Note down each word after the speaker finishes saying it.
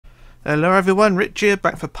Hello everyone, Rich here,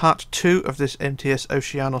 back for part 2 of this MTS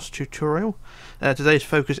Oceanos tutorial. Today's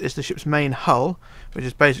focus is the ship's main hull, which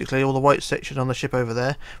is basically all the white section on the ship over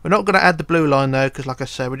there. We're not going to add the blue line though, because like I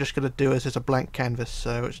said, we're just going to do it as a blank canvas,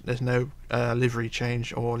 so there's no livery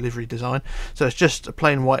change or livery design. So it's just a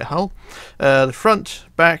plain white hull. The front,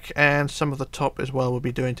 back and some of the top as well we'll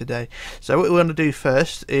be doing today. So what we want to do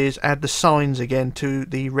first is add the signs again to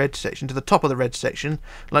the red section, to the top of the red section,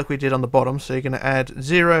 like we did on the bottom. So you're going to add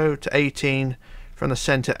 0 to 18 from the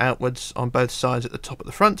centre outwards on both sides at the top at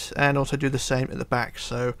the front, and also do the same at the back.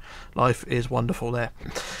 So life is wonderful there.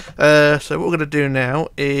 So what we're going to do now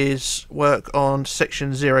is work on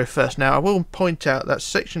section 0 first. Now I will point out that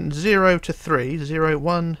section 0 to 3, 0,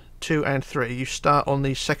 1, 2 and 3, you start on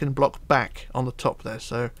the second block back on the top there.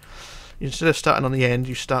 So instead of starting on the end,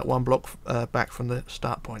 you start one block back from the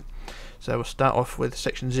start point. So we'll start off with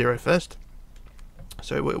section 0 first.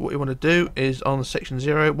 So what you want to do is on section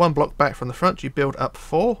 0, one block back from the front, you build up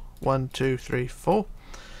 4, 1, 2, 3, 4,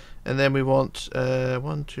 and then we want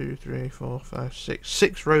 1, 2, 3, 4, 5,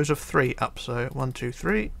 6 rows of 3 up. So 1, 2,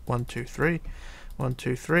 3, 1, 2, 3, 1,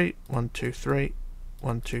 2, 3, 1, 2, 3,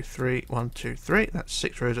 1, 2, 3, 1, 2, 3. That's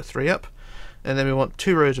 6 rows of 3 up, and then we want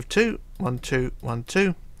 2 rows of 2, 1, 2, 1,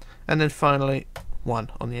 2, and then finally 1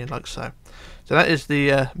 on the end, like so. So that is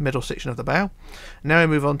the middle section of the bow. Now we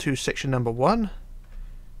move on to section number 1.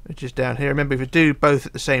 Which is down here. Remember, if you do both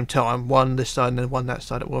at the same time, one this side and then one that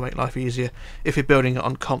side, it will make life easier. If you're building it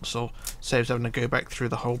on console, saves having to go back through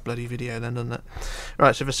the whole bloody video then, doesn't it?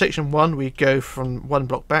 Right, so for section 1, we go from one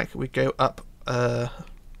block back, we go up,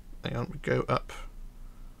 hang on, we go up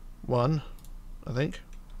 1, I think.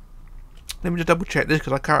 Let me just double check this,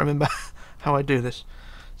 because I can't remember how I do this.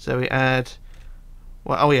 So we add,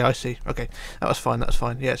 well, oh yeah, I see, okay, that was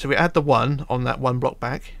fine, yeah, so we add the 1 on that one block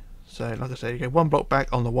back. So like I said, you go one block back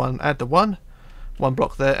on the 1, add the 1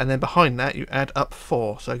 block there, and then behind that you add up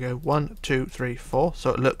 4. So go 1, 2, 3, 4,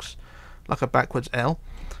 so it looks like a backwards L.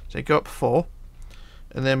 So you go up 4,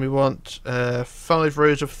 and then we want 5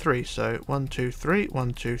 rows of 3. So 1, 2, 3,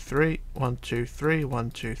 1, 2, 3, 1, 2, 3,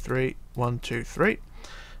 1, 2, 3, 1, 2, 3,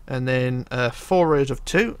 and then 4 rows of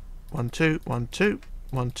 2, 1, 2, 1, 2,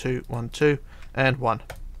 1, 2, 1, 2, and 1,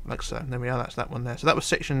 like so. And there we are, that's that one there. So that was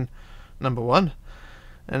section number 1.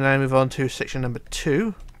 And now move on to section number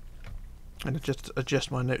 2. And just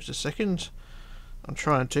adjust my notes a second. I'm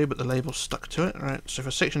trying to, but the label's stuck to it. Right. So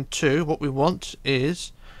for section 2, what we want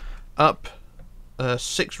is up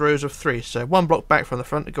 6 rows of 3. So one block back from the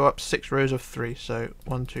front to go up 6 rows of 3. So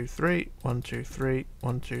 1, 2, 3, 1, 2, 3,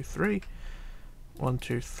 1, 2, 3, 1,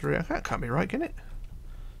 2, 3. That can't be right, can it?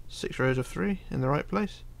 6 rows of 3 in the right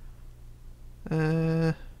place.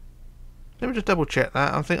 Let me just double check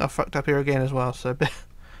that. I think I fucked up here again as well. So.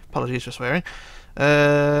 Apologies for swearing.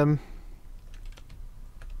 Yeah,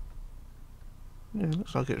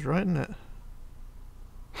 looks like it's right, isn't it?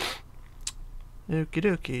 Okie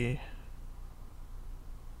dokie.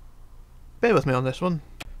 Bear with me on this one.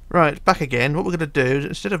 Right, back again. What we're going to do is,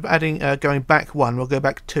 instead of adding going back 1, we'll go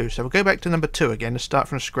back 2. So we'll go back to number 2 again and start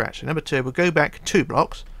from scratch. So number 2, we'll go back 2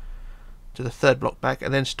 blocks to the 3rd block back,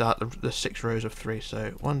 and then start the 6 rows of 3.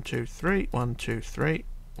 So 1, 2, 3, 1, 2, 3,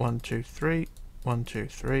 1, 2, 3. 1, 2,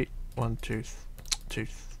 3, 1, 2, 2,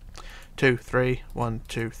 2, 3, 1,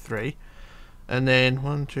 2, 3, and then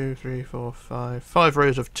 1, 2, 3, 4, 5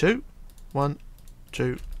 rows of 2, 1,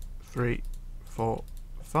 2, 3, 4,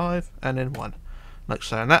 5, and then 1, like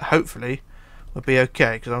so. And that hopefully will be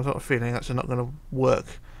okay, because I'm sort of feeling that's not going to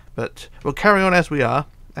work, but we'll carry on as we are,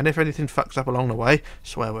 and if anything fucks up along the way,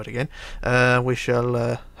 swear word again, we shall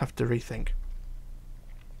have to rethink.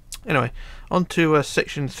 Anyway, on to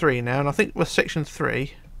section 3 now, and I think with section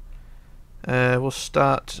 3, we'll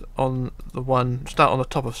start on the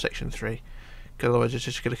top of section 3, because otherwise it's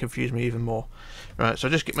just going to confuse me even more. Right, so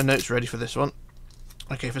I'll just get my notes ready for this one.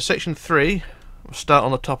 Okay, for section 3, we'll start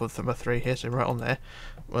on the top of number 3 here, so right on there.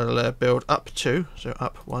 We'll build up 2, so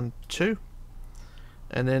up 1, 2,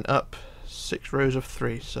 and then up 6 rows of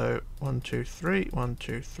 3. So 1, 2, 3, 1,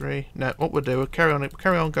 2, 3. Now what we'll do, we'll carry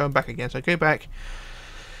on going back again. So go back.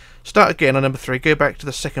 Start again on number 3, go back to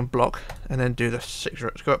the 2nd block, and then do the 6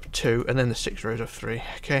 rows, go up 2, and then the 6 rows of 3.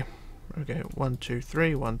 Okay, 1, 2,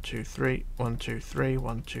 3, 1, 2, 3, 1, 2, 3,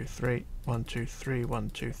 1, 2, 3, 1, 2, 3, 1,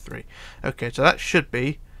 2, 3. Okay, so that should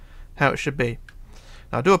be how it should be.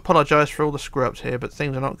 Now I do apologise for all the screw-ups here, but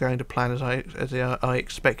things are not going to plan as I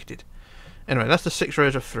expected. Anyway, that's the 6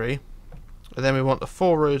 rows of 3, and then we want the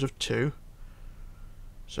 4 rows of 2.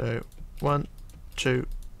 So 1, 2,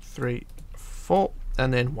 3, 4.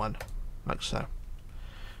 And then 1, like so,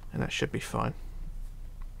 and that should be fine.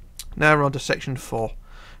 Now we're on to section 4.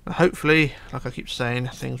 And hopefully, like I keep saying,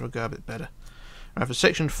 things will go a bit better. Right, for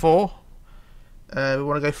section 4, we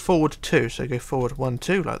want to go forward 2, so go forward 1,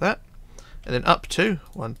 2 like that, and then up 2,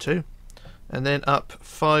 1, 2, and then up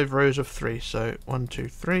 5 rows of 3. So 1, 2,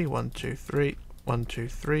 3, 1, 2, 3, 1, 2,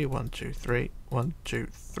 3, 1, 2, 3, 1, 2,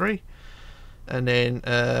 3, and then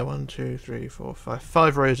 1, 2, 3, 4, 5.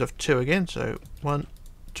 5 rows of 2 again. So 1,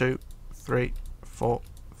 2, 3, 4,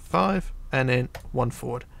 5, and then 1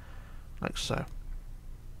 forward, like so.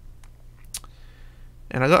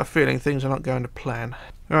 And I got a feeling things are not going to plan.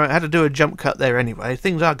 Alright, I had to do a jump cut there anyway.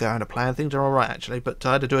 Things are going to plan. Things are alright actually, but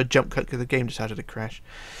I had to do a jump cut because the game decided to crash.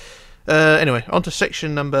 Anyway, on to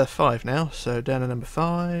section number 5 now. So down to number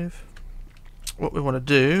 5. What we want to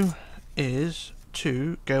do is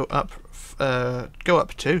to go up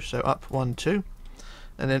 2, so up 1, 2,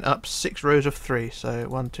 and then up 6 rows of 3. So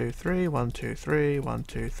 1, 2, 3, 1, 2, 3, 1,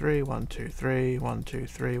 2, 3, 1, 2, 3, 1, 2,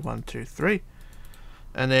 3, 1, 2, 3.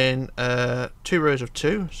 And then 2 rows of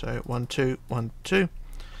 2, so 1, 2, 1, 2,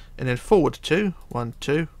 and then forward 2, 1,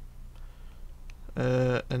 2,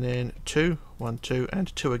 and then 2, 1, 2,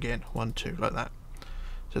 and 2 again, 1, 2, like that.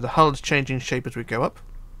 So the hull is changing shape as we go up.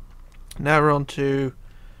 Now we're on to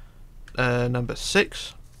number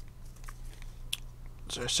 6.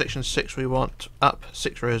 So section 6 we want up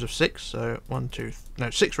 6 rows of 6, so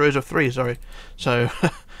 6 rows of 3, sorry. So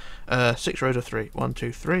 6 rows of 3. 1,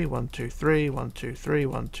 2, 3, 1, 2, 3, 1, 2, 3,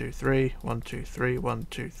 1, 2, 3, 1, 2, 3, 1,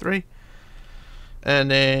 2, 3.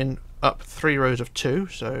 And then up 3 rows of 2,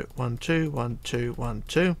 so 1, 2, 1, 2, 1,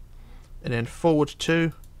 2. And then forward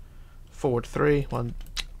 2, forward 3, 1,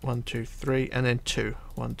 1, 2, 3, and then 2,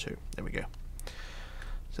 1, 2. There we go.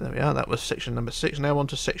 So there we are, that was section number 6. Now on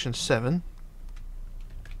to section 7.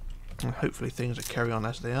 And hopefully things will carry on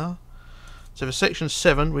as they are. So for section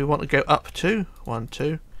 7 we want to go up 2, 1,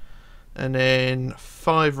 2. And then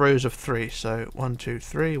 5 rows of 3, so 1, 2,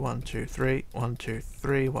 3, 1, 2, 3, 1, 2,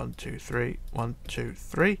 3, 1, 2, 3, 1, 2,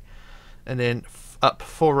 3, and then up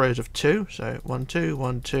 4 rows of 2, so 1, 2,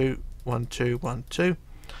 1, 2, 1, 2, 1, 2,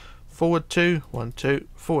 forward 2, 1, 2,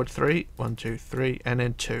 forward 3, 1, 2, 3, and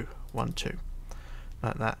then 2, 1, 2,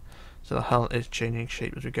 like that. So the hull is changing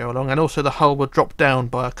shape as we go along, and also the hull will drop down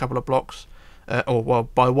by a couple of blocks, or well,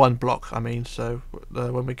 by 1 block I mean, so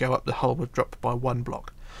when we go up the hull will drop by 1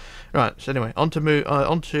 block. Right, so anyway, on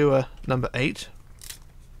to number 8.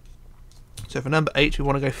 So for number 8 we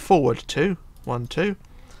want to go forward 2, 1, 2,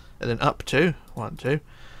 and then up 2, 1, 2,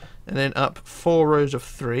 and then up 4 rows of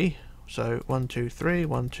 3, so 1, 2, 3,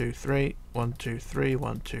 1, 2, 3, 1, 2, 3,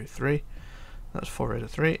 1, 2, 3, that's 4 rows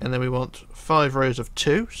of 3, and then we want 5 rows of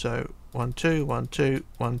 2, so 1, 2, 1, 2,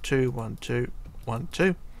 1, 2, 1, 2, 1,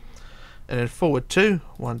 2, and then forward 2,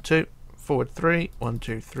 1, 2, forward 3, 1,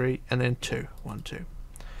 2, 3, and then 2, 1, 2.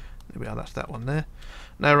 There we are, that's that one there.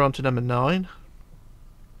 Now we're on to number 9.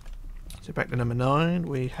 So back to number 9,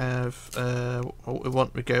 we have what we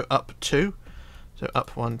want, we go up 2, so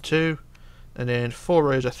up 1, 2, and then 4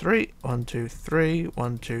 rows of 3, 1, 2, 3,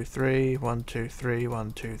 1, 2, 3, 1, 2, 3,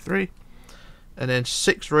 1, 2, 3, and then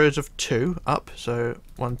 6 rows of 2 up, so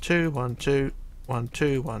 1, 2, 1, 2, 1,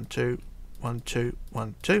 2, 1, 2, 1, 2,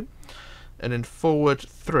 1, 2, and then forward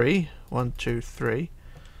 3, 1, 2, 3,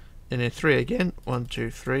 and then 3 again, 1, 2,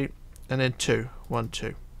 3, and then 2, 1,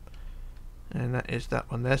 2. And that is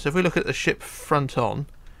that one there. So if we look at the ship front on,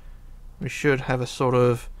 we should have a sort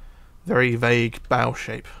of very vague bow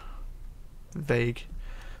shape. Vague,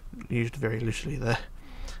 used very loosely there.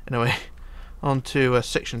 Anyway, on to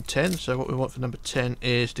section 10. So what we want for number 10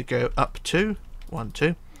 is to go up 2, 1,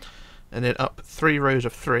 2, and then up 3 rows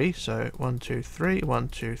of 3. So 1, 2, 3, 1,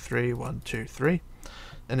 2, 3, 1, 2, 3.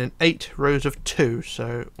 And then 8 rows of 2.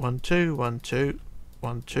 So 1, 2, 1, 2,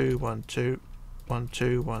 1, 2, 1, 2, 1,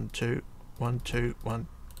 2, 1, 2, 1, 2, 1,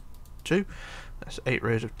 2. That's 8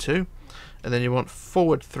 rows of 2. And then you want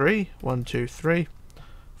forward 3, 1, 2, 3,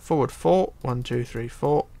 forward 4, 1, 2, 3,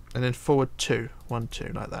 4, and then forward 2, 1,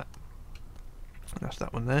 2, like that. That's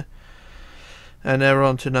that one there. And now we're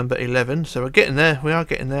on to number 11. So we're getting there. We are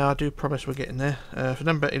getting there. I do promise we're getting there. For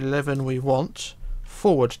number 11 we want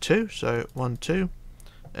forward 2, so 1, 2,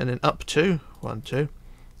 and then up 2, 1, 2,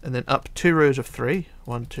 and then up 2 rows of 3,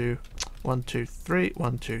 1, 2, 1, 2, 3,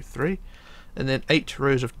 1, 2, 3, and then 8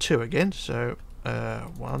 rows of 2 again, so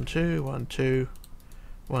 1, 2, 1, 2,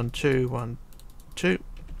 1, 2, 1, 2,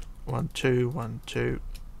 1, 2, 1, 2,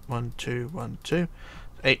 1, 2, 1, 2,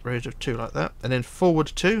 8 rows of 2 like that, and then forward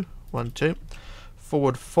 2, 1, 2,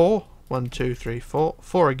 forward 4, 1, 2, 3, 4,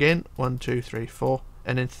 4 again, 1, 2, 3, 4,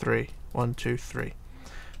 and then 3, 1, 2, 3.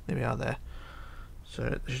 There we are there.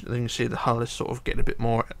 So you can see the hull is sort of getting a bit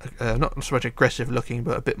more, not so much aggressive looking,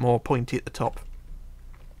 but a bit more pointy at the top.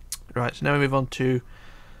 Right, so now we move on to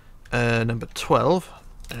number 12,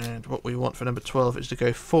 and what we want for number 12 is to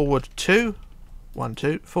go forward 2, 1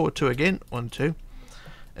 2, forward 2 again, 1 2,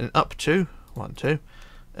 and up 2, 1 2,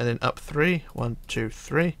 and then up 3, 1 2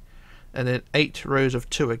 3, and then 8 rows of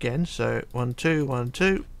 2 again, so 1 2 1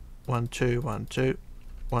 2 1 2 1 2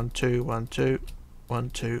 1 2 1 2 1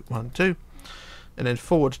 2 1 2, and then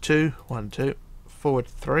forward 2, 1 2, forward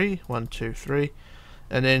 3, 1 2 3,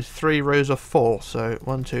 and then 3 rows of 4, so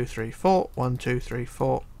 1 2 3 4 1 2 3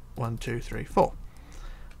 4 1 2 3 4.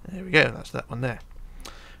 There we go, that's that one there.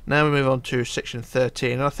 Now we move on to section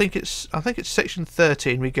 13, and I think it's section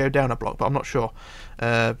 13 we go down a block, but I'm not sure,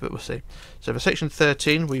 but we'll see. So for section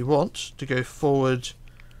 13 we want to go forward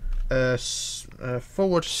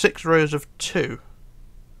forward 6 rows of 2.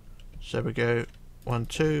 So we go 1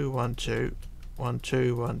 2 1 2 1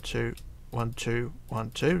 2 1 2 1 2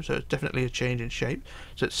 1 2, so it's definitely a change in shape.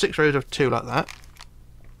 So it's 6 rows of 2 like that,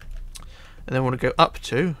 and then we want to go up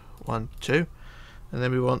 2, 1 2, and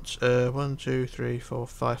then we want 1 2 3 4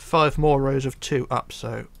 5 more rows of 2 up,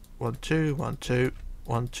 so 1 2 1 2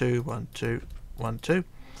 1 2 1 2 1 2, and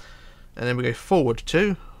then we go forward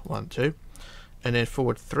 2, 1 2, and then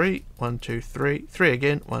forward 3, 1 2 3 3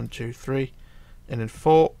 again, 1 2 3, and then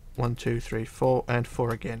 4, 1 2 3 4, and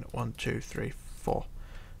 4 again, 1 2 3 4.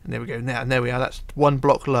 And there we go. Now, and there we are. That's 1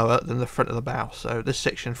 block lower than the front of the bow. So this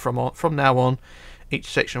section from now on, each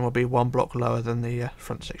section will be 1 block lower than the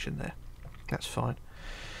front section there. That's fine.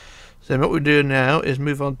 So what we're doing now is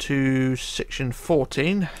move on to section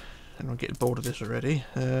 14, and I'm getting bored of this already.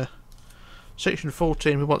 Section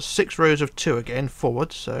 14, we want 6 rows of 2 again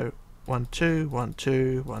forward. So 1 2 1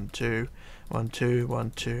 2 1 2 1 2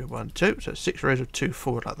 1 2 1 2. So 6 rows of 2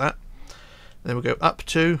 forward like that. Then we'll go up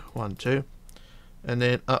 2, 1 2. And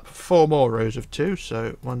then up 4 more rows of 2,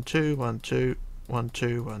 so 1 2 1 2 1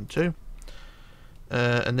 2 1 2,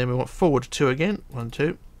 and then we want forward 2 again, 1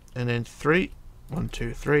 2, and then 3 1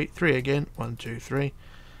 2 3 3 again, 1 2 3,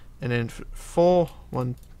 and then 4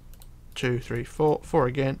 1 2 3 4 4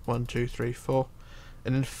 again, 1 2 3 4,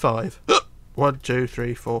 and then 5 1 2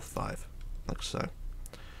 3 4 5, like so.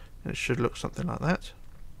 And it should look something like that.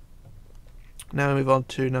 Now we move on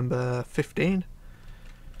to number 15.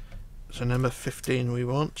 So number 15 we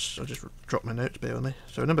want, I'll just drop my notes, bear with me.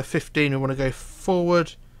 So number 15 we want to go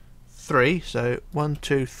forward 3, so 1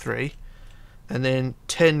 2 3, and then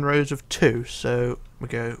 10 rows of 2, so we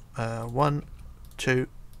go 1 2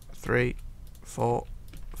 3 4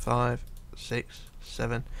 5 6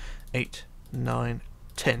 7 8 9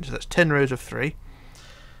 10, so that's 10 rows of 3,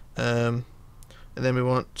 and then we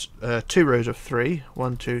want 2 rows of 3,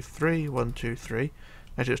 1 2 3 1 2 3,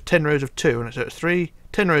 actually it's 10 rows of 2, and so it's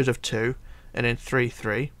 10 rows of 2, and then 3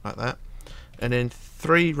 3 like that, and then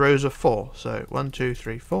 3 rows of 4, so 1 2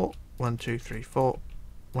 3 4 1 2 3 4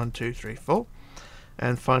 1 2 3 4,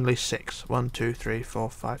 and finally 6 1 2 3 4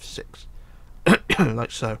 5 6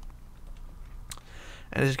 like so.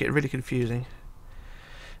 And this is getting really confusing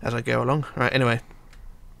as I go along. Right, anyway,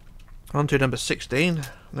 on to number 16.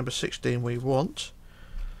 Number 16 we want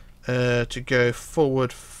to go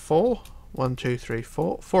forward 4, 1 2 3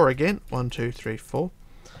 4 4 again, 1 2 3 4,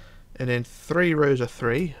 and then 3 rows of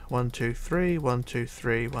 3, 1 2 3 1 2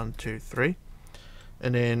 3 1 2 3,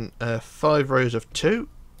 and then 5 rows of 2,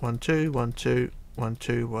 1 2 1 2 1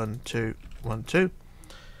 2 1 2 1 2,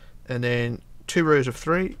 and then 2 rows of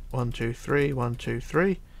 3, 1 2 3 1 2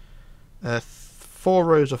 3, 4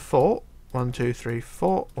 rows of 4, 1 2 3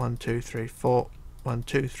 4 1 2 3 4 1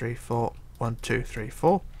 2 3 4 1 2 3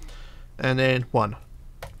 4, and then 1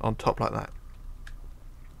 on top like that.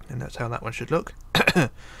 And that's how that one should look.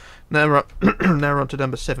 Now we're up now we're on to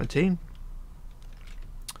number 17.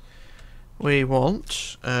 We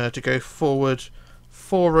want to go forward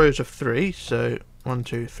 4 rows of 3, so 1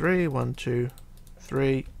 2 3 1 2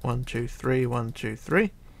 3 1 2 3 1 2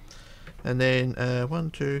 3, and then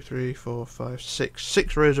 1 2 3 4 5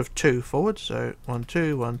 6 rows of 2 forward, so 1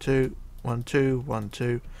 2 1 2 1 2 1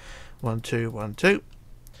 2 1 2 1 2,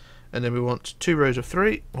 and then we want 2 rows of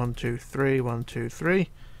 3, 1 2 3 1 2 3,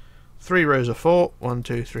 3 rows of 4, 1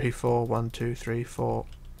 2 3 4 1 2 3 4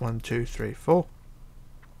 1 2 3 4,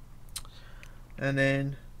 and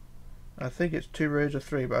then I think it's 2 rows of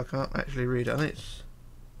 3, but I can't actually read it. I think it's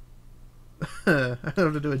I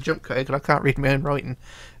have to do a jump cut because I can't read my own writing.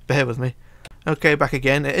 Bear with me. Okay, back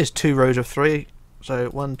again. It is 2 rows of 3. So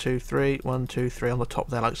 1 2 3 1 2 3 on the top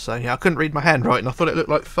there, like so. Yeah, I couldn't read my handwriting. I thought it looked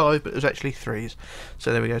like 5, but it was actually 3s.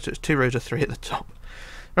 So there we go. So it's 2 rows of 3 at the top.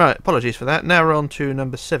 Right, apologies for that. Now we're on to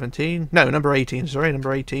number 17. No, number 18. Sorry,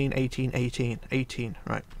 number 18, 18, 18, 18.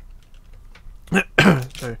 Right.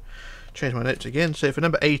 So change my notes again. So for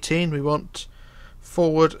number 18, we want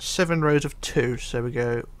forward 7 rows of 2. So we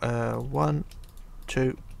go 1,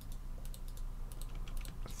 2,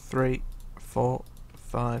 3, 4,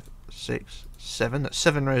 5, 6, 7. That's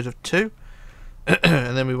 7 rows of 2.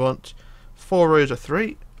 And then we want 4 rows of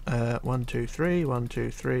 3. 1, 2, 3, 1,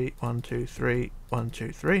 2, 3, 1, 2, 3, 1,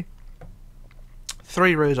 2, 3.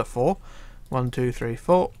 3 rows of 4. 1, 2, 3,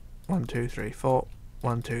 4. 1, 2, 3, 4.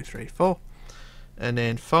 1, 2, 3, 4. And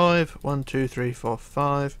then 5. 1, 2, 3, 4,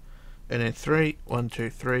 5. And then 3. 1, 2,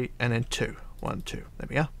 3. And then 2. 1, 2. There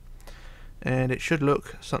we are. And it should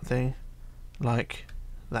look something like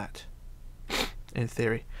that, in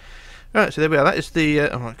theory. Alright, so there we are. That is the... I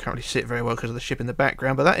can't really see it very well because of the ship in the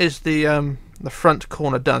background, but that is the front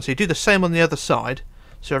corner done. So you do the same on the other side,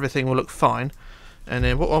 so everything will look fine. And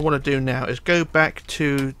then what I want to do now is go back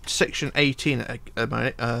to section 18 at a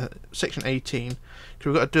minute. Section 18, because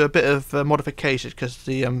we've got to do a bit of modifications, because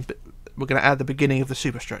the we're going to add the beginning of the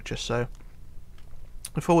superstructure. So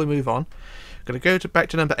before we move on, I'm going to go back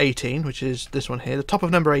to number 18, which is this one here, the top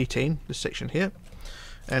of number 18, this section here.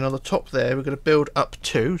 And on the top there, we're going to build up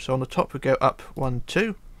 2. So on the top we go up 1,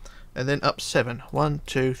 2, and then up 7. 1,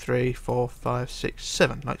 2, 3, 4, 5, 6,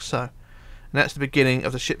 7, like so. And that's the beginning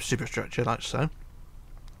of the ship's superstructure, like so.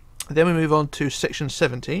 And then we move on to section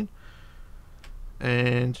 17.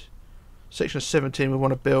 And section 17 we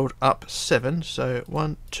want to build up 7. So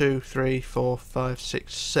 1, 2, 3, 4, 5,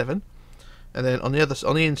 6, 7. And then on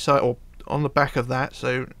the inside, or on the back of that,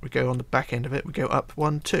 so we go on the back end of it, we go up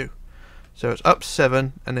 1, 2. So it's up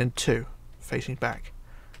 7 and then 2 facing back,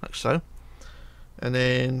 like so. And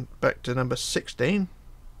then back to number 16.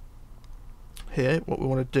 Here, what we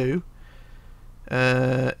want to do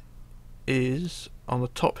is on the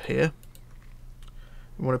top here,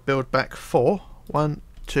 we want to build back 4. 1,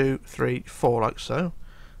 2, 3, 4, like so.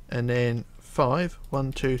 And then 5.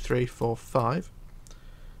 1, 2, 3, 4, 5.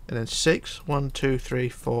 And then 6. 1, 2, 3,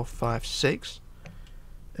 4, 5, 6.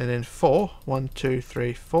 And then 4. 1, 2,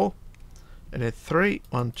 3, 4. And then 3,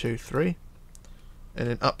 1, 2, 3, and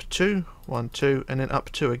then up 2, 1, 2, and then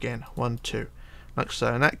up 2 again, 1, 2, like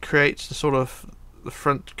so. And that creates the sort of the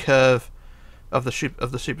front curve of the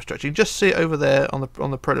superstructure. You can just see it over there on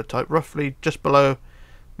the prototype, roughly just below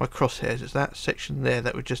my crosshairs. It's that section there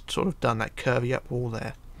that we've just sort of done, that curvy up wall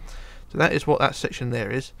there. So that is what that section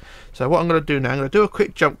there is. So what I'm going to do now, I'm going to do a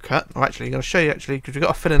quick jump cut. Or actually, I'm going to show you because we've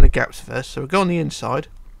got to fill in the gaps first. So we'll go on the inside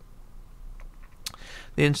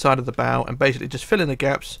of the bow, and basically just fill in the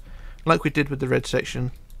gaps like we did with the red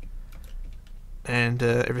section, and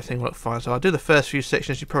everything will look fine. So I'll do the first few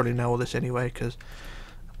sections. You probably know all this anyway, because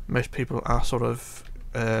most people are sort of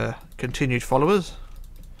continued followers.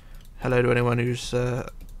 Hello to anyone who's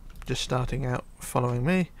just starting out following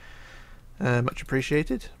me, much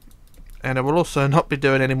appreciated. And I will also not be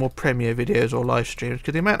doing any more premiere videos or live streams,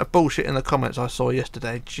 because the amount of bullshit in the comments I saw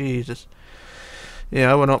yesterday, Jesus,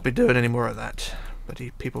 yeah, I will not be doing any more of that. But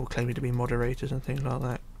people claiming to be moderators and things like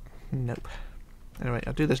that. Nope. Anyway,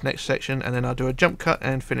 I'll do this next section, and then I'll do a jump cut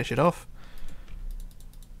and finish it off.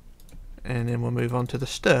 And then we'll move on to the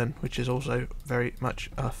stern, which is also very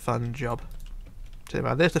much a fun job. So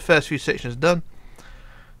there's the first few sections done,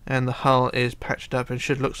 and the hull is patched up and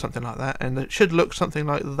should look something like that. And it should look something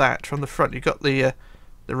like that from the front. You've got the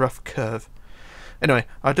rough curve. Anyway,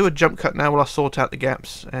 I'll do a jump cut now while I sort out the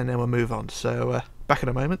gaps, and then we'll move on. So back in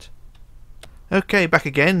a moment. Okay, back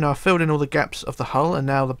again. Now I've filled in all the gaps of the hull, and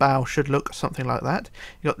now the bow should look something like that.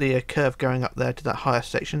 You've got the curve going up there to that higher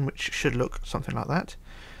section, which should look something like that.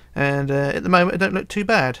 And at the moment it don't look too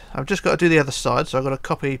bad. I've just got to do the other side, so I've got to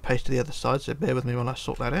copy paste to the other side, so bear with me while I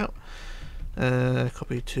sort that out.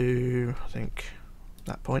 Copy to, I think,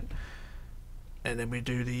 that point. And then we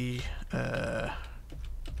do the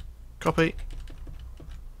copy,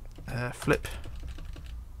 flip,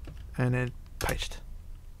 and then paste.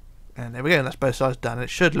 And there we go, and that's both sides done. And it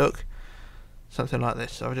should look something like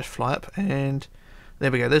this. So I'll just fly up, and there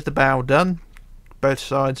we go. There's the bow done, both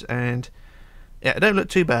sides, and yeah, it don't look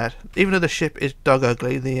too bad. Even though the ship is dog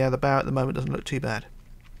ugly, the bow at the moment doesn't look too bad.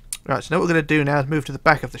 Right, so now what we're going to do now is move to the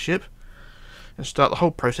back of the ship and start the whole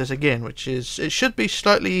process again, which is, it should be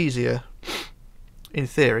slightly easier in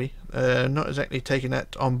theory. Not exactly taking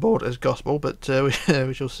that on board as gospel, but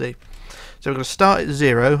we shall see. So we're going to start at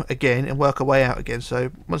 0 again and work our way out again. So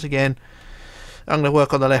once again, I'm going to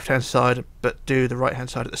work on the left hand side but do the right hand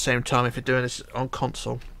side at the same time if you're doing this on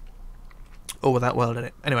console or without world in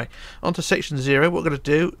it. Anyway, on to section 0. What we're going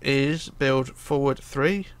to do is build forward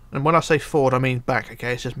 3, and when I say forward I mean back,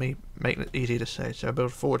 okay? It's just me making it easy to say. So I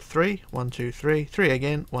build forward 3, 1, 2, 3, 3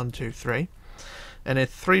 again, 1, 2, 3, and then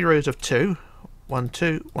 3 rows of 2, 1,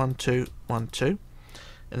 2, 1, 2, 1, 2,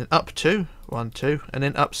 and then up 2, 1, 2, and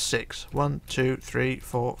then up 6. 1, 2, 3,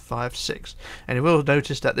 4, 5, 6. And you will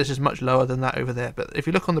notice that this is much lower than that over there. But if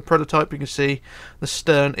you look on the prototype, you can see the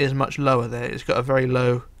stern is much lower there. It's got a very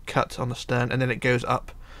low cut on the stern, and then it goes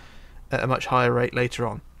up at a much higher rate later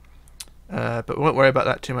on. But we won't worry about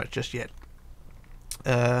that too much just yet.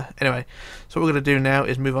 Anyway, so what we're going to do now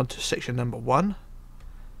is move on to section number 1.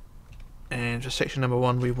 And for section number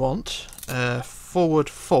 1 we want forward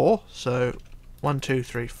 4, so 1, 2,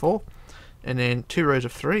 3, 4, and then 2 rows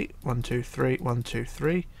of 3, 1, 2, 3, 1, 2,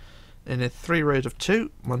 3, and then 3 rows of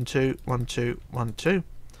 2, 1, 2, 1, 2, 1, 2,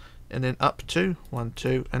 and then up 2, 1,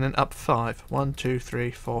 2, and then up 5, 1, 2,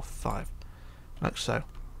 3, 4, 5, like so.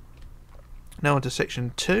 Now on to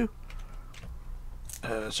section 2.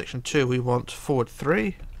 Section 2 we want forward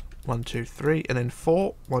 3, 1, 2, 3, and then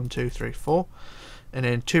 4, 1, 2, 3, 4, and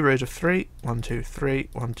then 2 rows of 3, 1, 2, 3,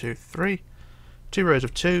 1, 2, 3, 2 rows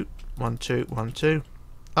of 2, 1, 2, 1, 2,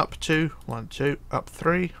 up 2, 1, 2, up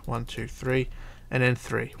 3, 1, 2, 3, and then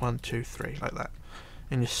 3, 1, 2, 3, like that.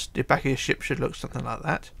 And the back of your ship should look something like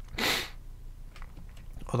that.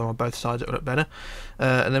 Although on both sides it will look better.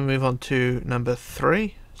 And then we move on to number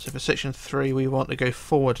 3. So for section 3 we want to go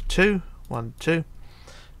forward 2, 1, 2,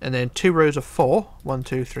 and then 2 rows of 4, 1,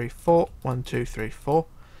 2, 3, 4, 1, 2, 3, 4,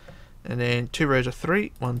 and then 2 rows of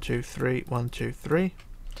 3, 1, 2, 3, 1, 2, 3,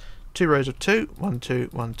 2 rows of 2, 1, 2,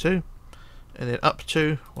 1, 2, and then up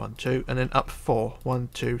 2, 1, 2, and then up 4, 1,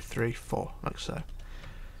 2, 3, 4, like so.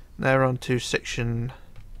 Now we're on to section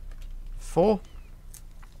 4,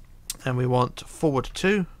 and we want forward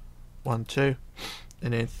 2, 1, 2,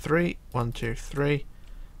 and then 3, 1, 2, 3,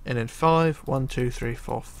 and then 5, 1, 2, 3,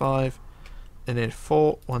 4, 5, and then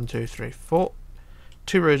 4, 1, 2, 3, 4,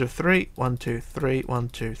 2 rows of 3, 1, 2, 3, 1,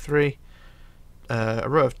 2, 3, a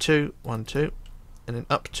row of 2, 1, 2, and then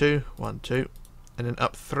up 2, 1, 2, and then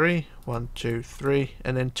up 3, 1, 2, 3,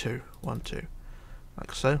 and then 2, 1, 2,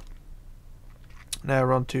 like so. Now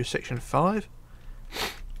we're on to section 5.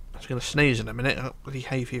 I was going to sneeze in a minute. Oh, bloody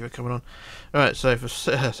hay fever coming on. Alright, so for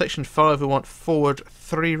section 5 we want forward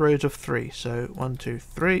 3 rows of 3. So 1, 2,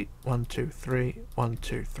 3, 1, 2, 3, 1,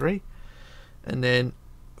 2, 3, and then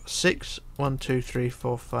 6, 1, 2, 3,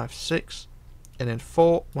 4, 5, 6, and then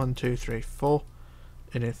 4, 1, 2, 3, 4,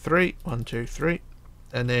 and then 3, 1, 2, 3,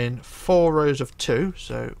 and then 4 rows of 2,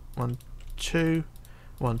 so 1, 2,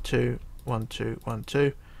 1, 2, 1, 2, 1,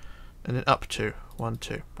 2, and then up 2, 1,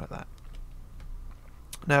 2, like that.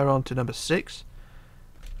 Now we're on to number 6,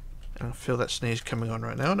 and I feel that sneeze coming on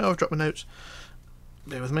right now. No, I've dropped my notes.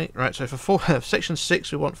 Bear with me. Right, so for section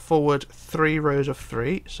 6 we want forward 3 rows of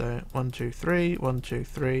 3, so 1, 2, 3, 1, 2,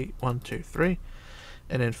 3, 1, 2, 3,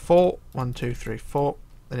 and then 4, 1, 2, 3, 4,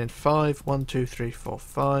 and then 5, 1, 2, 3, 4,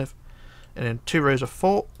 5, and then 2 rows of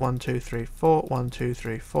 4, 1, 2, 3, 4, 1, 2,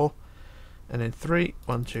 3, 4, and then 3,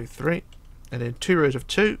 1, 2, 3, and then 2 rows of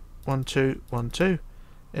 2, 1, 2, 1, 2,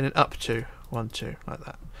 and then up 2, 1, 2, like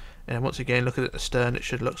that. And once again, looking at the stern, it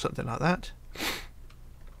should look something like that.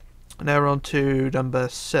 Now we're on to number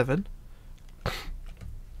 7.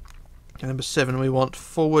 Number 7, we want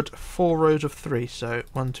forward 4 rows of 3, so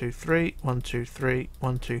 1, 2, 3, 1, 2, 3,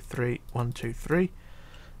 1, 2, 3, 1, 2, 3,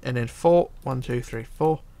 and then 4, 1, 2, 3,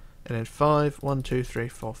 4, and then 5, 1, 2, 3,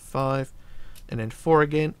 4, 5, and then 4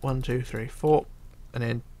 again, 1, 2, 3, 4, and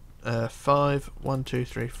then 5, 1, 2,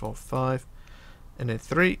 3, 4, 5, and then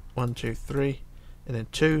 3, 1, 2, 3, and then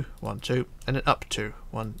 2, 1, 2, and then up 2,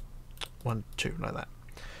 1, 1, 2, like that.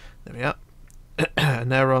 There we are.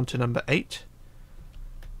 And now we're on to number 8.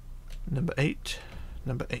 Number 8.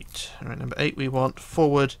 Alright, number 8 we want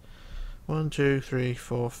forward 1, 2, 3,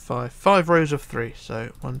 4, 5. 5 rows of 3.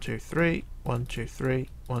 So 1, 2, 3, 1, 2, 3,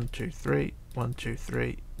 1, 2, 3, 1, 2,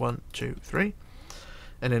 3, 1, 2, 3.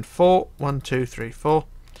 And then 4, 1, 2, 3, 4.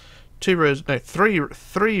 2 rows, no,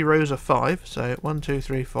 3 rows of 5. So 1, 2,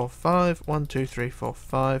 3, 4, 5. 1, 2, 3, 4,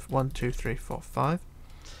 5. 1, 2, 3, 4, 5.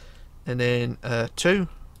 And then 2,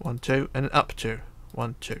 1, 2, and then up 2,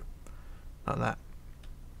 1, 2, like that.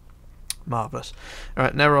 Marvellous.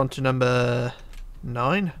 Alright, now we're on to number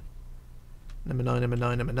 9. Number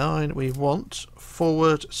 9. We want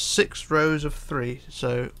forward 6 rows of 3.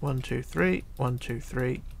 So 1, 2, 3, 1, 2,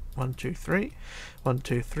 3, 1, 2, 3, 1,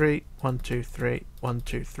 2, 3, 1, 2, 3, 1,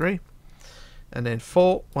 2, 3, and then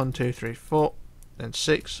 4, 1, 2, 3, 4, then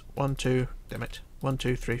 6, 1, 2, damn it, 1,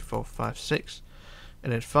 2, 3, 4, 5, 6,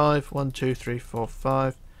 and then 5, 1, 2, 3, 4,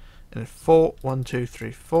 5, and then 4, 1, 2,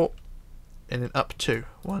 3, 4, and then up 2,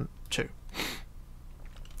 1, 2,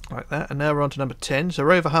 like that. And now we're on to number 10, so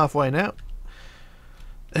we're over halfway now.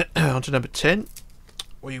 On to number 10,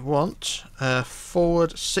 we want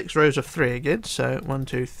forward 6 rows of 3 again, so 1,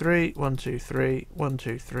 2, 3, 1, 2, 3, 1,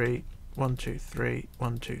 2, 3, 1, 2, 3,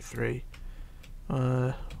 1, 2, 3,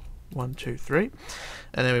 1, 2, 3,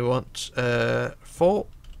 and then we want 4,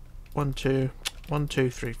 1, 2, 1, 2,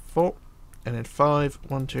 3, 4, and then 5,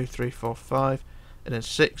 1, 2, 3, 4, 5, and then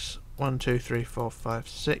 6, 1, 2, 3, 4, 5,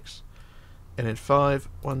 6, and then 5,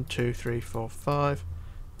 1, 2, 3, 4, 5,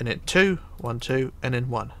 and then 2, 1, 2, and then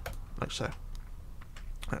 1, like so,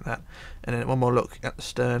 like that. And then one more look at the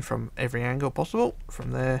stern from every angle possible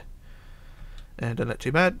from there, and don't look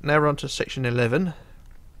too bad. Now we're on to section 11.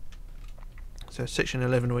 So section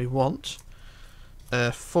 11 we want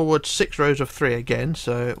forward 6 rows of 3 again,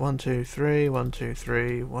 so 1, 2, 3, 1, 2,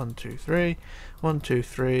 3, 1, 2, 3, 1, 2,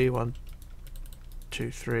 3, 1, 2,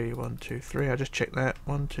 3, 1, 2, 3. I just checked that.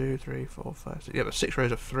 1, 2, 3, 4, 5, 6. Yeah, but 6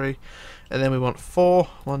 rows of 3. And then we want 4,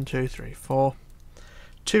 1, 2, 3, 4.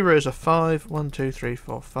 2 rows of 5, 1, 2, 3,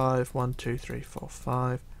 4, 5, 1, 2, 3, 4,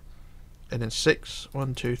 5. And then 6,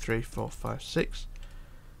 1, 2, 3, 4, 5, 6.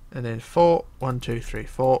 And then 4, 1, 2, 3,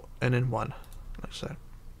 4, and then 1, like so.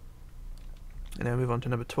 And then move on to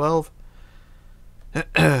number 12.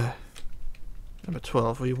 Number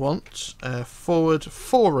 12, we want forward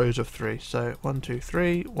 4 rows of 3. So 1, 2,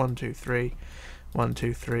 3, 1, 2, 3, 1,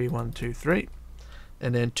 2, 3, 1, 2, 3.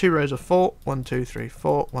 And then 2 rows of 4, 1, 2, 3,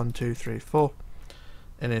 4, 1, 2, 3, 4.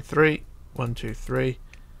 And then 3, 1, 2, 3.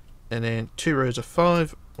 And then 2 rows of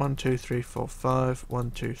 5, 1, 2, 3, 4, 5,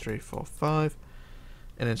 1, 2, 3, 4, 5.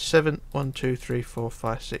 And then 7, 1, 2, 3, 4,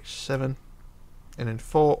 5, 6, 7. And then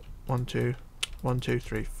 4, 1, 2, 1, 2,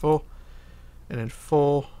 3, 4. And then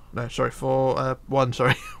 4, no, sorry, 4, 1,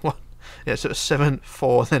 sorry, 1. Yeah, so it's 7,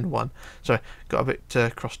 4, then 1. Sorry, got a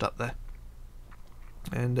bit crossed up there.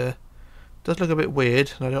 And does look a bit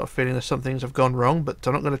weird, and I got a feeling that some things have gone wrong, but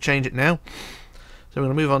I'm not going to change it now. So we're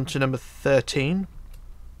going to move on to number 13.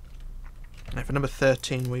 Now for number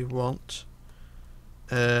 13 we want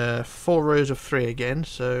 4 rows of 3 again,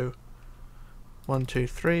 so 1, 2,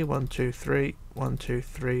 3, 1, 2, 3, 1, 2,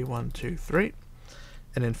 3, 1, 2, 3,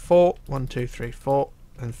 and then 4, 1, 2, 3, 4,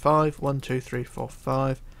 and 5, 1, 2, 3, 4,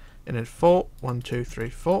 5, and then 4, 1, 2, 3,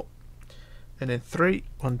 4, and then 3,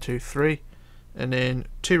 1, 2, 3, and then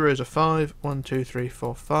 2 rows of 5, 1, 2, 3,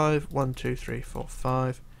 4, 5, 1, 2, 3, 4,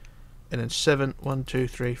 5, and then 7, 1, 2,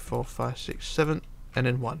 3, 4, 5, 6, 7, and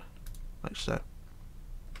then 1, like so.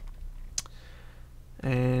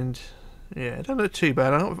 And yeah, it don't look too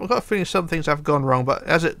bad. I've got a feeling some things have gone wrong, but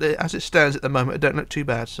as it stands at the moment, it don't look too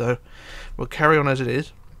bad. So we'll carry on as it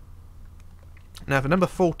is. Now for number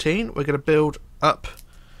 14, we're going to build up,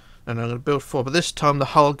 and I'm going to build 4, but this time the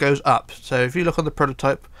hull goes up. So if you look on the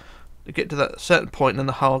prototype, you get to that certain point, and then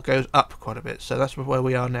the hull goes up quite a bit. So that's where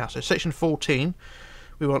we are now. So section 14,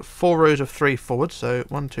 we want 4 rows of 3 forward. So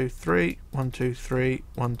 1, 2, 3, 1, 2, 3,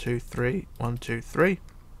 1, 2, 3, 1, 2, 3,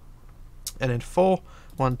 and then 4.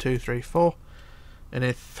 1, 2, 3, 4, and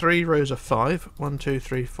then 3 rows of 5, 1, 2,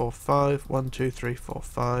 3, 4, 5, 1, 2, 3, 4,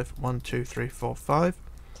 5, 1, 2, 3, 4, 5,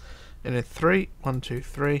 and then 3, 1, 2,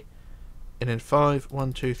 3, and then 5,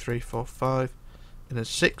 1, 2, 3, 4, 5, and then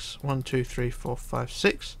 6, 1, 2, 3, 4, 5,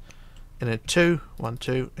 6, and then 2, 1,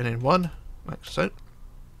 2, and then 1, like so.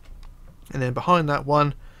 And then behind that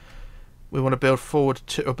 1, we want to build forward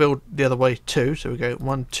 2, or build the other way 2, so we go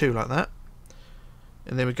 1, 2 like that.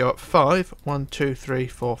 And then we go up 5, 1, 2, 3,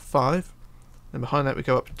 4, 5. Then behind that we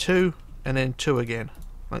go up 2, and then 2 again,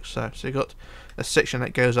 like so. So you've got a section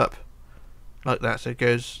that goes up like that. So it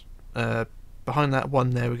goes behind that 1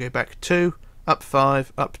 there, we go back 2, up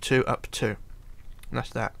 5, up 2, up 2. And that's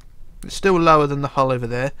that. It's still lower than the hull over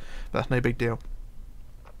there, but that's no big deal.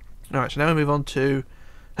 Alright, so now we move on to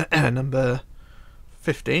number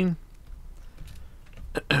 15.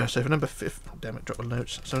 So for number 15, damn it, dropped my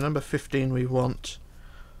notes. So number 15 we want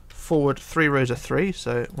forward 3 rows of 3,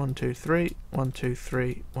 so 1, 2, 3, 1, 2,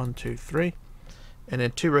 3, 1, 2, 3, and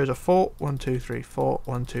then 2 rows of 4, 1, 2, 3, 4,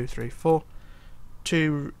 1, 2, 3, 4,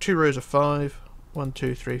 2 rows of 5, 1,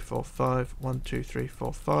 2, 3, 4, 5, 1, 2, 3,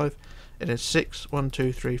 4, 5, and then 6, 1,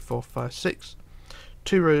 2, 3, 4, 5, 6,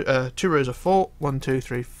 2 rows of 4, 1, 2,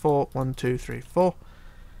 3, 4, 1, 2, 3, 4,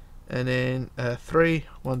 and then 3,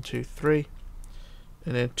 1, 2, 3,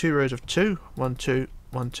 and then 2 rows of 2, 1, 2,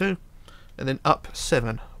 1, 2, and then up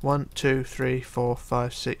 7, 1, 2, 3, 4,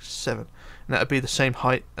 5, 6, 7, and that would be the same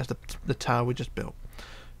height as the tower we just built.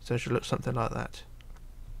 So it should look something like that.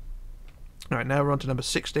 Alright, now we're on to number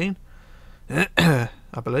 16, I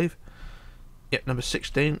believe. Yep, number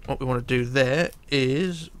 16. What we want to do there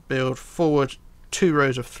is build forward 2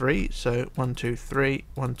 rows of 3, so 1, 2, 3,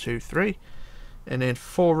 1, 2, 3, and then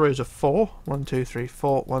 4 rows of 4, 1, 2, 3,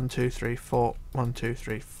 4, 1, 2, 3, 4, 1, 2,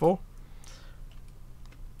 3, 4,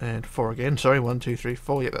 and 4 again, sorry, 1, 2, 3,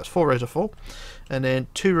 4, yep, that's 4 rows of 4, and then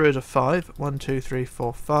 2 rows of 5, 1, 2, 3,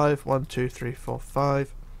 4, 5, 1, 2, 3, 4,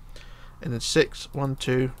 5, and then 6, 1,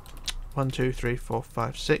 2, 1, 2, 3, 4,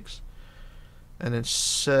 5, 6, and then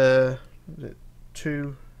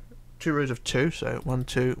two rows of 2, so 1,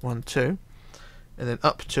 2, 1, 2, and then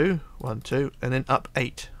up 2, 1, 2, and then up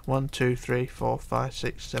 8, 1, 2, 3, 4, 5,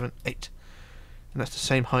 6, 7, 8, and that's the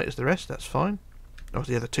same height as the rest. That's fine. Oh,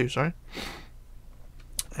 the other 2, sorry.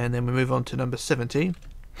 And then we move on to number 17.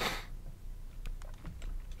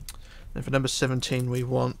 And for number 17 we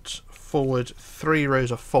want forward 3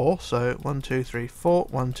 rows of 4, so 1, 2, 3, 4,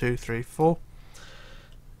 1, 2, 3, 4,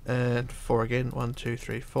 and 4 again, 1, 2,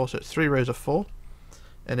 3, 4, so it's 3 rows of 4,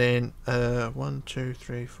 and then 1, 2,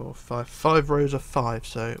 3, 4, 5, 5 rows of 5,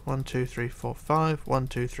 so 1, 2, 3, 4, 5, 1,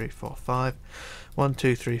 2, 3, 4, 5, 1,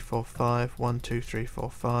 2, 3, 4, 5, 1, 2, 3,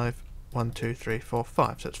 4, 5, 1, 2, 3, 4,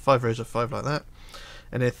 5, so it's 5 rows of 5 like that,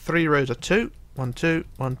 and then 3 rows of 2, 1, 2,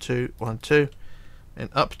 1, 2, 1, 2, and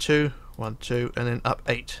up 2, 1, 2, and then up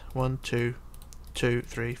 8, 1, 2, 2,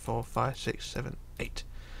 3, 4, 5, 6, 7, 8,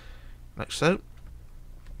 like so.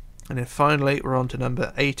 And then finally we're on to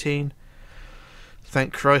number 18.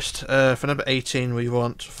 Thank Christ. For number 18 we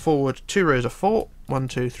want forward 2 rows of 4, 1,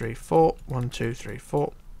 2, 3, 4, 1, 2, 3,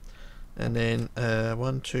 4, and then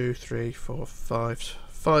 1, 2, 3, 4, 5,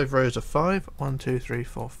 5 rows of 5, 1, 2, 3,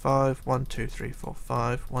 4, 5, 1, 2, 3, 4,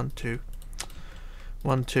 5, 1, 2,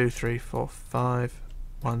 1, 2, 3, 4, 5,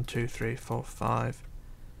 1, 2, 3, 4, 5,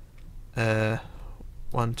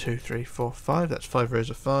 1, 2, 3, 4, 5, that's 5 rows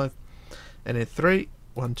of 5, and then 3,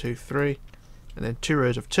 1, 2, 3, and then 2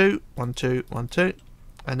 rows of 2, 1, 2, 1, 2,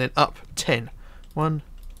 and then up 10, 1,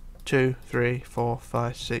 2, 3, 4,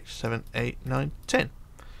 5, 6, 7, 8, 9, 10. And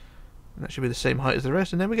that should be the same height as the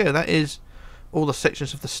rest, and there we go. That is all the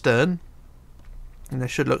sections of the stern, and they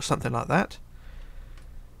should look something like that.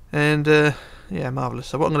 And yeah, marvellous.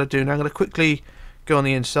 So what I'm going to do now, I'm going to quickly go on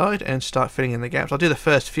the inside and start filling in the gaps. I'll do the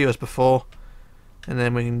first few as before, and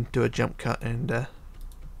then we can do a jump cut and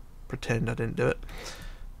pretend I didn't do it.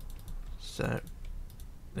 So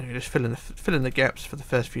you just fill in the gaps for the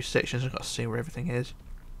first few sections. I've got to see where everything is.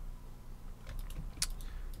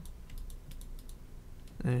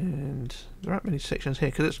 And there aren't many sections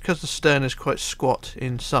here because the stern is quite squat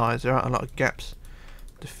in size. There aren't a lot of gaps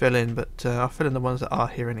to fill in, but I'll fill in the ones that are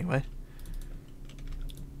here anyway.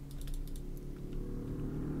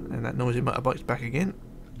 And that noisy motorbike's back again.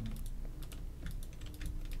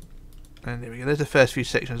 And there we go. There's the first few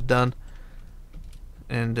sections done,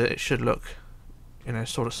 and it should look, you know,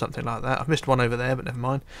 sort of something like that. I've missed one over there, but never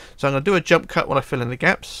mind. So I'm going to do a jump cut while I fill in the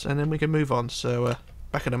gaps, and then we can move on. So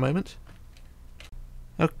back in a moment.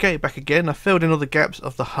 Okay, back again. I filled in all the gaps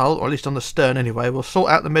of the hull, or at least on the stern anyway. We'll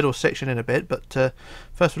sort out the middle section in a bit, but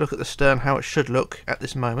first we'll look at the stern, how it should look at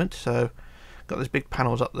this moment. So got these big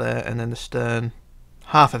panels up there, and then the stern,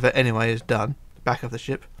 half of it anyway, is done, the back of the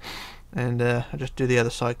ship. And I'll just do the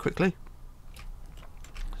other side quickly.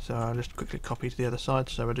 So I'll just quickly copy to the other side.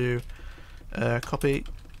 So I do copy,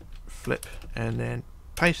 flip, and then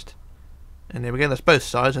paste. And there we go, that's both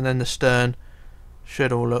sides, and then the stern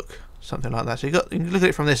should all look something like that. So you can look at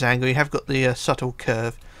it from this angle. You have got the subtle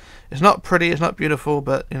curve. It's not pretty, it's not beautiful,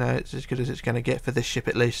 but you know, it's as good as it's going to get for this ship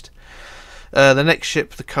at least. The next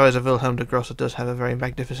ship, the Kaiser Wilhelm de Grosse, does have a very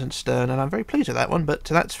magnificent stern, and I'm very pleased with that one, but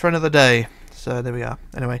that's for another day. So there we are.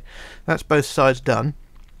 Anyway, that's both sides done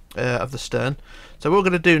of the stern. So what we're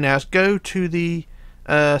going to do now is go to the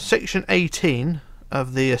section 18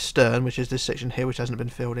 of the stern, which is this section here, which hasn't been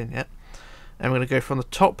filled in yet. And we're going to go from the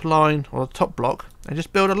top line, or the top block, and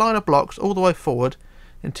just build a line of blocks all the way forward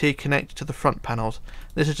until you connect to the front panels.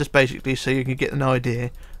 This is just basically so you can get an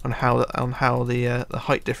idea on how the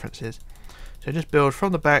height difference is. So just build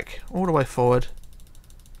from the back all the way forward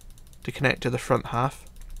to connect to the front half,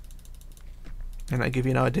 and that'll give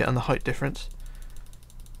you an idea on the height difference.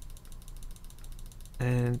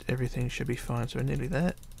 And everything should be fine, so we're nearly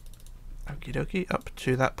there. Okie dokie, up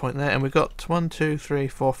to that point there, and we've got 1, 2, 3,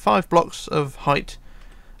 4, 5 blocks of height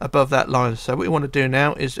above that line. So what we want to do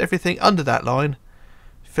now is everything under that line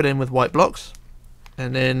fill in with white blocks,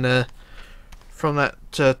 and then from that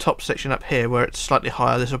top section up here where it's slightly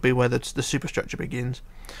higher, this will be where the superstructure begins.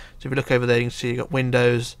 So if you look over there, you can see you've got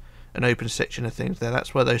windows, an open section of things there.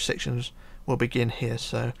 That's where those sections will begin here.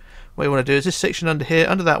 So what you want to do is this section under here,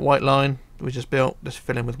 under that white line we just built, just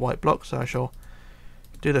fill in with white blocks. So I shall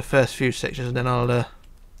do the first few sections, and then I'll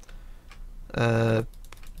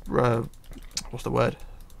what's the word?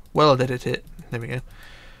 Weld edit it. There we go.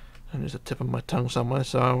 And there's a tip on my tongue somewhere,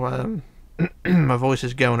 so my voice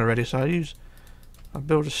is going already. So I'll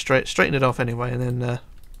build it straighten it off anyway, and then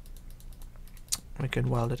we can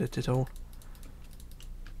weld edit it all.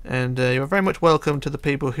 And you're very much welcome to the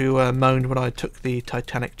people who moaned when I took the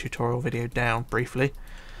Titanic tutorial video down briefly.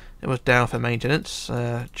 It was down for maintenance,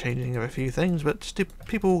 changing of a few things, but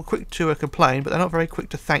people were quick to complain, but they're not very quick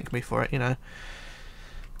to thank me for it, you know.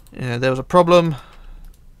 There was a problem,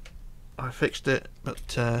 I fixed it, but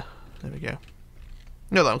there we go.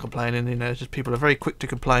 Not that I'm complaining, you know, it's just people are very quick to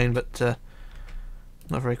complain, but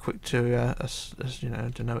not very quick to, you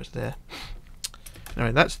know, to know it's there.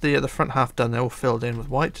 Anyway, that's the front half done. They're all filled in with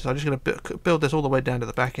white, so I'm just going to build this all the way down to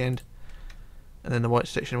the back end, and then the white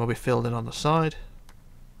section will be filled in on the side.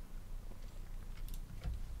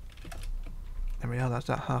 There we are, that's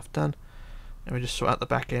that half done. And we just sort out the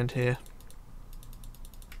back end here.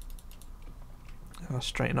 I'll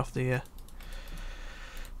straighten off the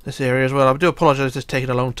this area as well. I do apologise, it's taking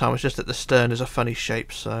a long time. It's just that the stern is a funny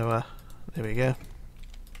shape, so there we go.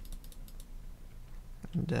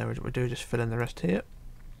 And what we do, just fill in the rest here,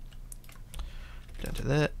 down to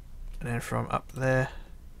there, and then from up there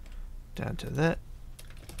down to there,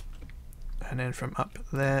 and then from up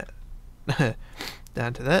there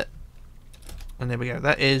down to there. And there we go.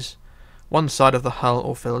 That is one side of the hull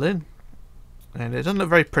all filled in, and it doesn't look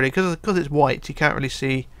very pretty because it's white. You can't really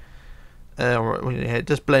see, it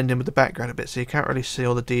does blend in with the background a bit, so you can't really see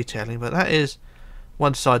all the detailing. But that is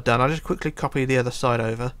one side done. I'll just quickly copy the other side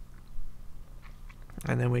over,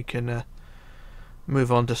 and then we can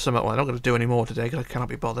move on to some. Well, I'm not going to do any more today because I cannot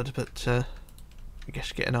be bothered. But I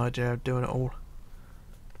guess get an idea of doing it all,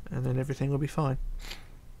 and then everything will be fine.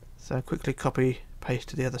 So quickly copy paste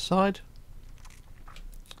to the other side.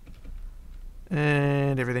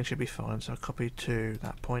 And everything should be fine, so I'll copy to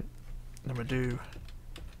that point. Then we'll do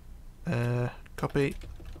copy,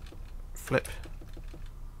 flip,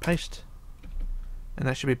 paste, and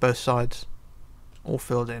that should be both sides all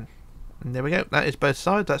filled in. And there we go, that is both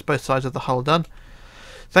sides, that's both sides of the hull done.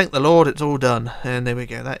 Thank the Lord, it's all done. And there we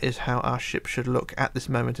go, that is how our ship should look at this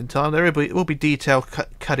moment in time. There will be detail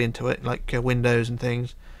cut into it, like windows and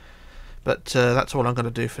things, but that's all I'm going to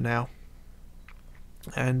do for now.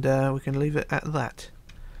 And we can leave it at that.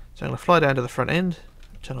 So I'm going to fly down to the front end,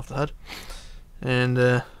 turn off the HUD,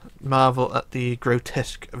 and marvel at the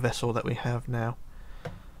grotesque vessel that we have now.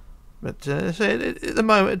 But at the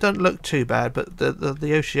moment it doesn't look too bad, but the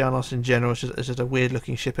Oceanos in general is just a weird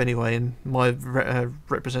looking ship anyway, and my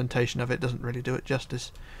representation of it doesn't really do it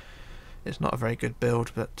justice. It's not a very good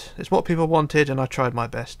build, but it's what people wanted and I tried my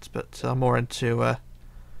best. But I'm more into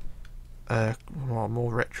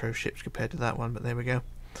more retro ships compared to that one, but there we go.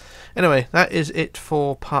 Anyway, that is it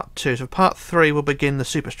for part 2. So part 3 will begin the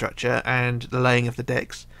superstructure and the laying of the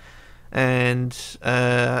decks, and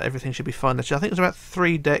everything should be fine. I think there's about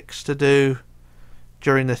 3 decks to do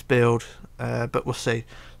during this build, but we'll see.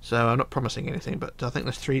 So I'm not promising anything, but I think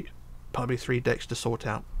there's probably 3 decks to sort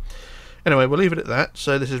out. Anyway, we'll leave it at that.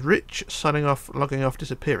 So this is Rich signing off, logging off,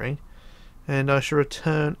 disappearing, and I shall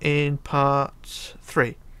return in part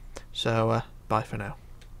 3. So bye for now.